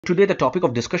Today the topic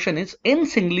of discussion is in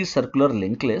singly circular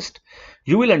linked list,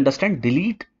 you will understand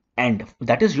delete end.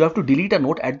 That is, you have to delete a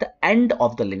node at the end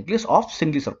of the linked list of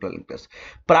singly circular linked list.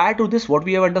 Prior to this, what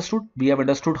we have understood? We have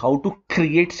understood how to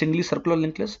create singly circular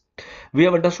linked list. We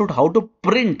have understood how to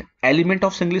print element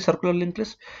of singly circular linked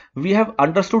list. We have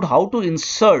understood how to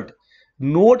insert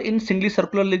node in singly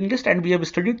circular linked list, and we have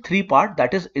studied three parts,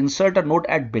 that is insert a node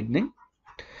at beginning,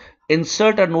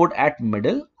 insert a node at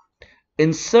middle,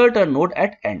 insert a node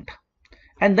at end,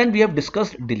 and then we have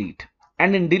discussed delete.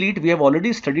 And in delete we have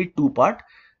already studied two part,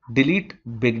 delete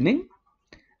beginning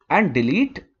and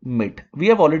delete mid. We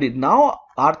have already, now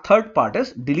our third part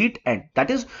is delete end.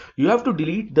 That is, you have to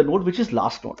delete the node which is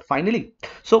last node finally.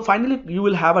 So finally you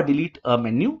will have a delete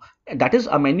menu. That is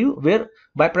a menu where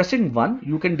by pressing 1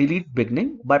 you can delete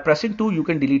beginning, by pressing 2 you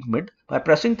can delete mid, by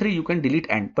pressing 3 you can delete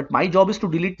end. But my job is to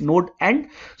delete node end,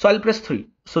 so I'll press 3.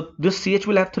 So this ch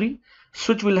will have 3,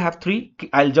 switch will have 3.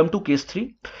 I'll jump to case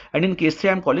 3, and in case 3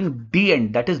 I'm calling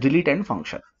dend, that is delete end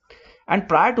function. And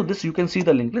prior to this, you can see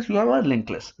the linked list. You have a linked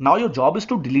list. Now your job is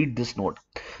to delete this node.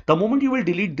 The moment you will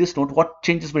delete this node, what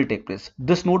changes will take place?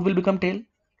 This node will become tail.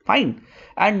 Fine.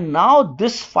 And now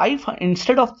this 5,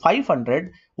 instead of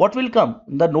 500, what will come?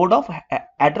 The node of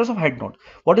address of head node.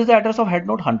 What is the address of head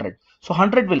node? 100. So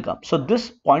 100 will come. So this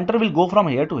pointer will go from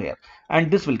here to here, and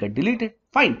this will get deleted.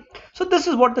 Fine. So this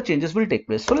is what the changes will take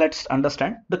place. So let's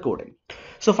understand the coding.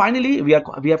 So finally we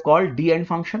have called dend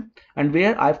function, and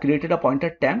where I've created a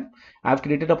pointer temp, I've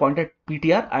created a pointer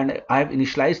ptr, and I have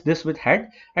initialized this with head,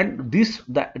 and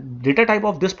the data type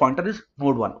of this pointer is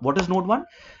node1. What is node1?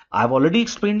 I've already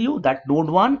explained you that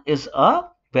node1 is a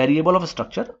variable of a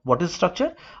structure. What is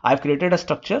structure? I've created a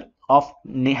structure of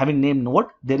having name node.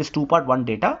 There is two part, one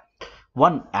data,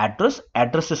 one address.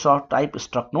 Address is of type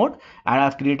struct node, and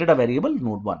I've created a variable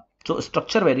node1. So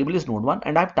structure variable is node1,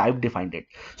 and I've type defined it.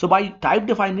 So by type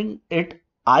defining it,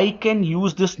 I can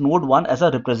use this node1 as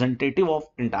a representative of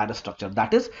entire structure.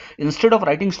 That is, instead of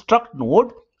writing struct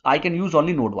node, I can use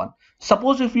only node1.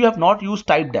 Suppose if you have not used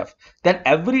type def, then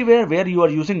everywhere where you are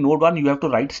using node1, you have to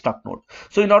write struct node.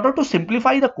 So in order to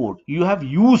simplify the code, you have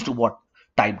used what?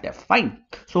 Type def. Fine.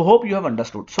 So hope you have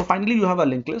understood. So finally you have a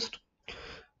linked list.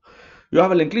 You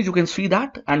have a linked list, you can see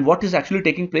that, and what is actually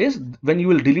taking place when you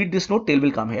will delete this node, tail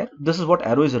will come here. This is what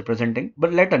arrow is representing,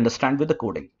 but let's understand with the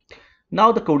coding.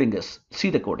 Now the coding is, see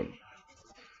the coding.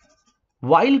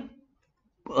 While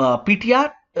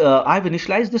ptr, I've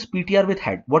initialized this ptr with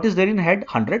head. What is there in head?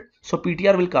 100. So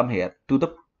ptr will come here to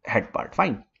the head part.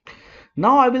 Fine.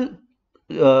 Now I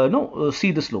will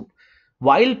see this loop.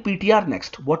 While ptr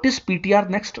next, what is ptr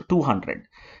next? 200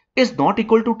 is not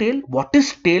equal to tail. What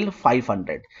is tail?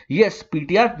 500. Yes,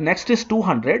 ptr next is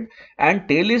 200 and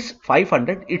tail is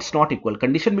 500. It's not equal.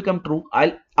 Condition become true.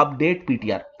 I'll update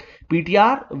ptr.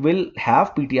 ptr will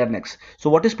have ptr next. So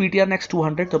what is ptr next?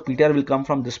 200. So ptr will come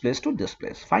from this place to this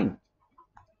place. Fine.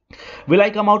 Will I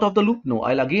come out of the loop? No.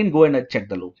 I'll again go and check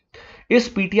the loop. Is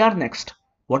ptr next?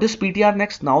 What is ptr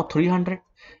next? Now 300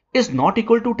 is not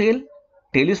equal to tail.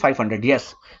 Tail is 500.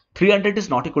 Yes. 300 is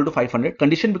not equal to 500.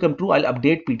 Condition become true. I'll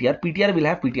update ptr. ptr will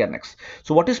have ptr next.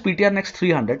 So what is ptr next?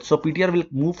 300. So ptr will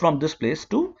move from this place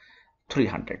to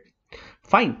 300.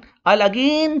 Fine. I'll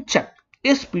again check.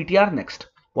 Is ptr next?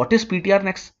 What is ptr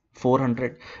next?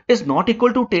 400 is not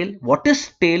equal to tail. What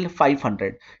is tail?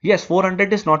 500. Yes,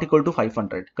 400 is not equal to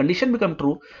 500. Condition become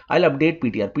true. I'll update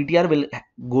ptr. ptr will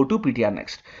go to ptr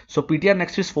next. So ptr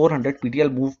next is 400.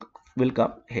 ptr will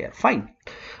come here. Fine.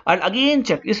 I'll again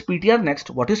check, is ptr next?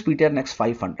 What is ptr next?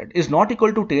 500 is not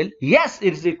equal to tail. Yes,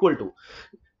 it is equal to.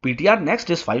 ptr next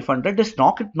is 500 is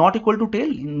not equal to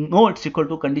tail. No, it's equal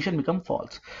to. Condition become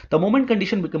false. The moment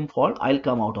condition become false, I'll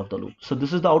come out of the loop. So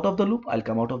this is the out of the loop. I'll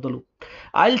come out of the loop.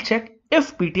 I'll check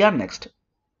if ptr next,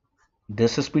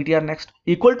 this is ptr next,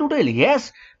 equal to tail.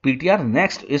 Yes, ptr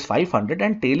next is 500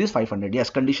 and tail is 500. Yes,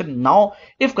 condition. Now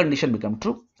if condition become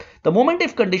true, the moment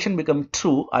if condition become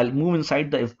true, I'll move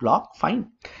inside the if block. Fine.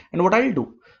 And what I'll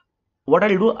do,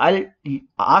 I'll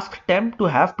ask temp to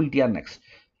have ptr next.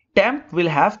 Temp will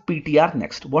have ptr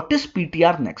next. What is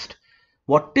ptr next?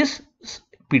 What is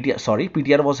ptr? Sorry,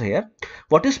 ptr was here.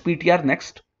 What is ptr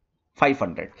next?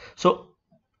 500. So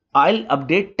I'll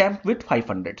update temp with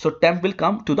 500. So temp will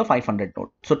come to the 500 node.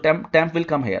 So temp will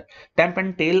come here. Temp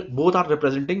and tail both are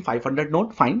representing 500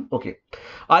 node. Fine. Okay.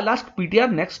 I'll ask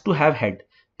ptr next to have head.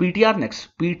 ptr next.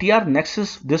 ptr next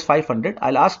is this 500.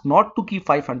 I'll ask not to keep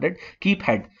 500. Keep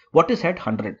head. What is head?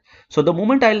 100. So the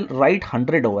moment I'll write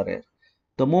 100 over here,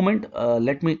 the moment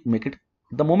let me make it.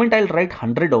 The moment I'll write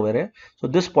 100 over here, so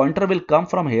this pointer will come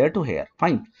from here to here.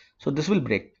 Fine. So this will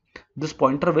break. This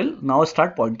pointer will now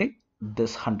start pointing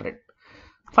this 100.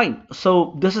 Fine.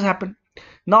 So this has happened.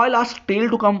 Now I'll ask tail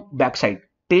to come backside.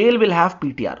 Tail will have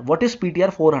PTR. What is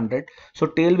PTR? 400. So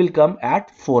tail will come at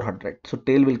 400. So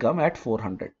tail will come at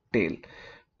 400. Tail.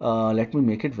 Let me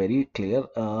make it very clear.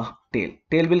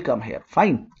 Tail will come here.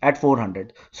 Fine. At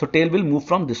 400. So tail will move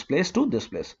from this place to this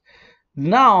place.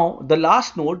 Now the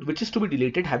last node which is to be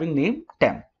deleted having name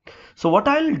temp. So what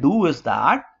I'll do is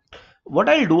that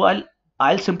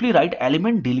I'll simply write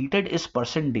element deleted is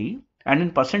 %d, and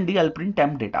in %d I'll print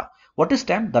temp data. What is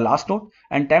temp? The last node,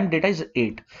 and temp data is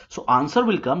 8. So answer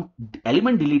will come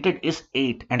element deleted is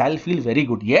 8, and I'll feel very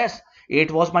good. Yes,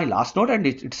 8 was my last node and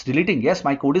it's deleting. Yes,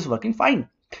 my code is working fine.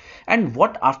 And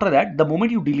what after that, the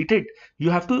moment you delete it, you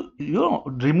have to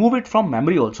remove it from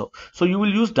memory also. So you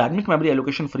will use dynamic memory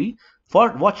allocation free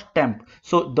for watch temp.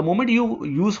 So the moment you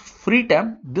use free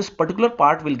temp, this particular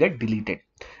part will get deleted,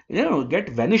 get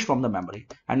vanished from the memory.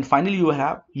 And finally you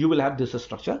will have this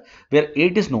structure where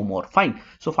 8 is no more. Fine.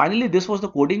 So finally this was the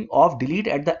coding of delete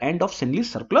at the end of singly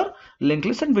circular linked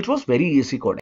list, and which was very easy coding.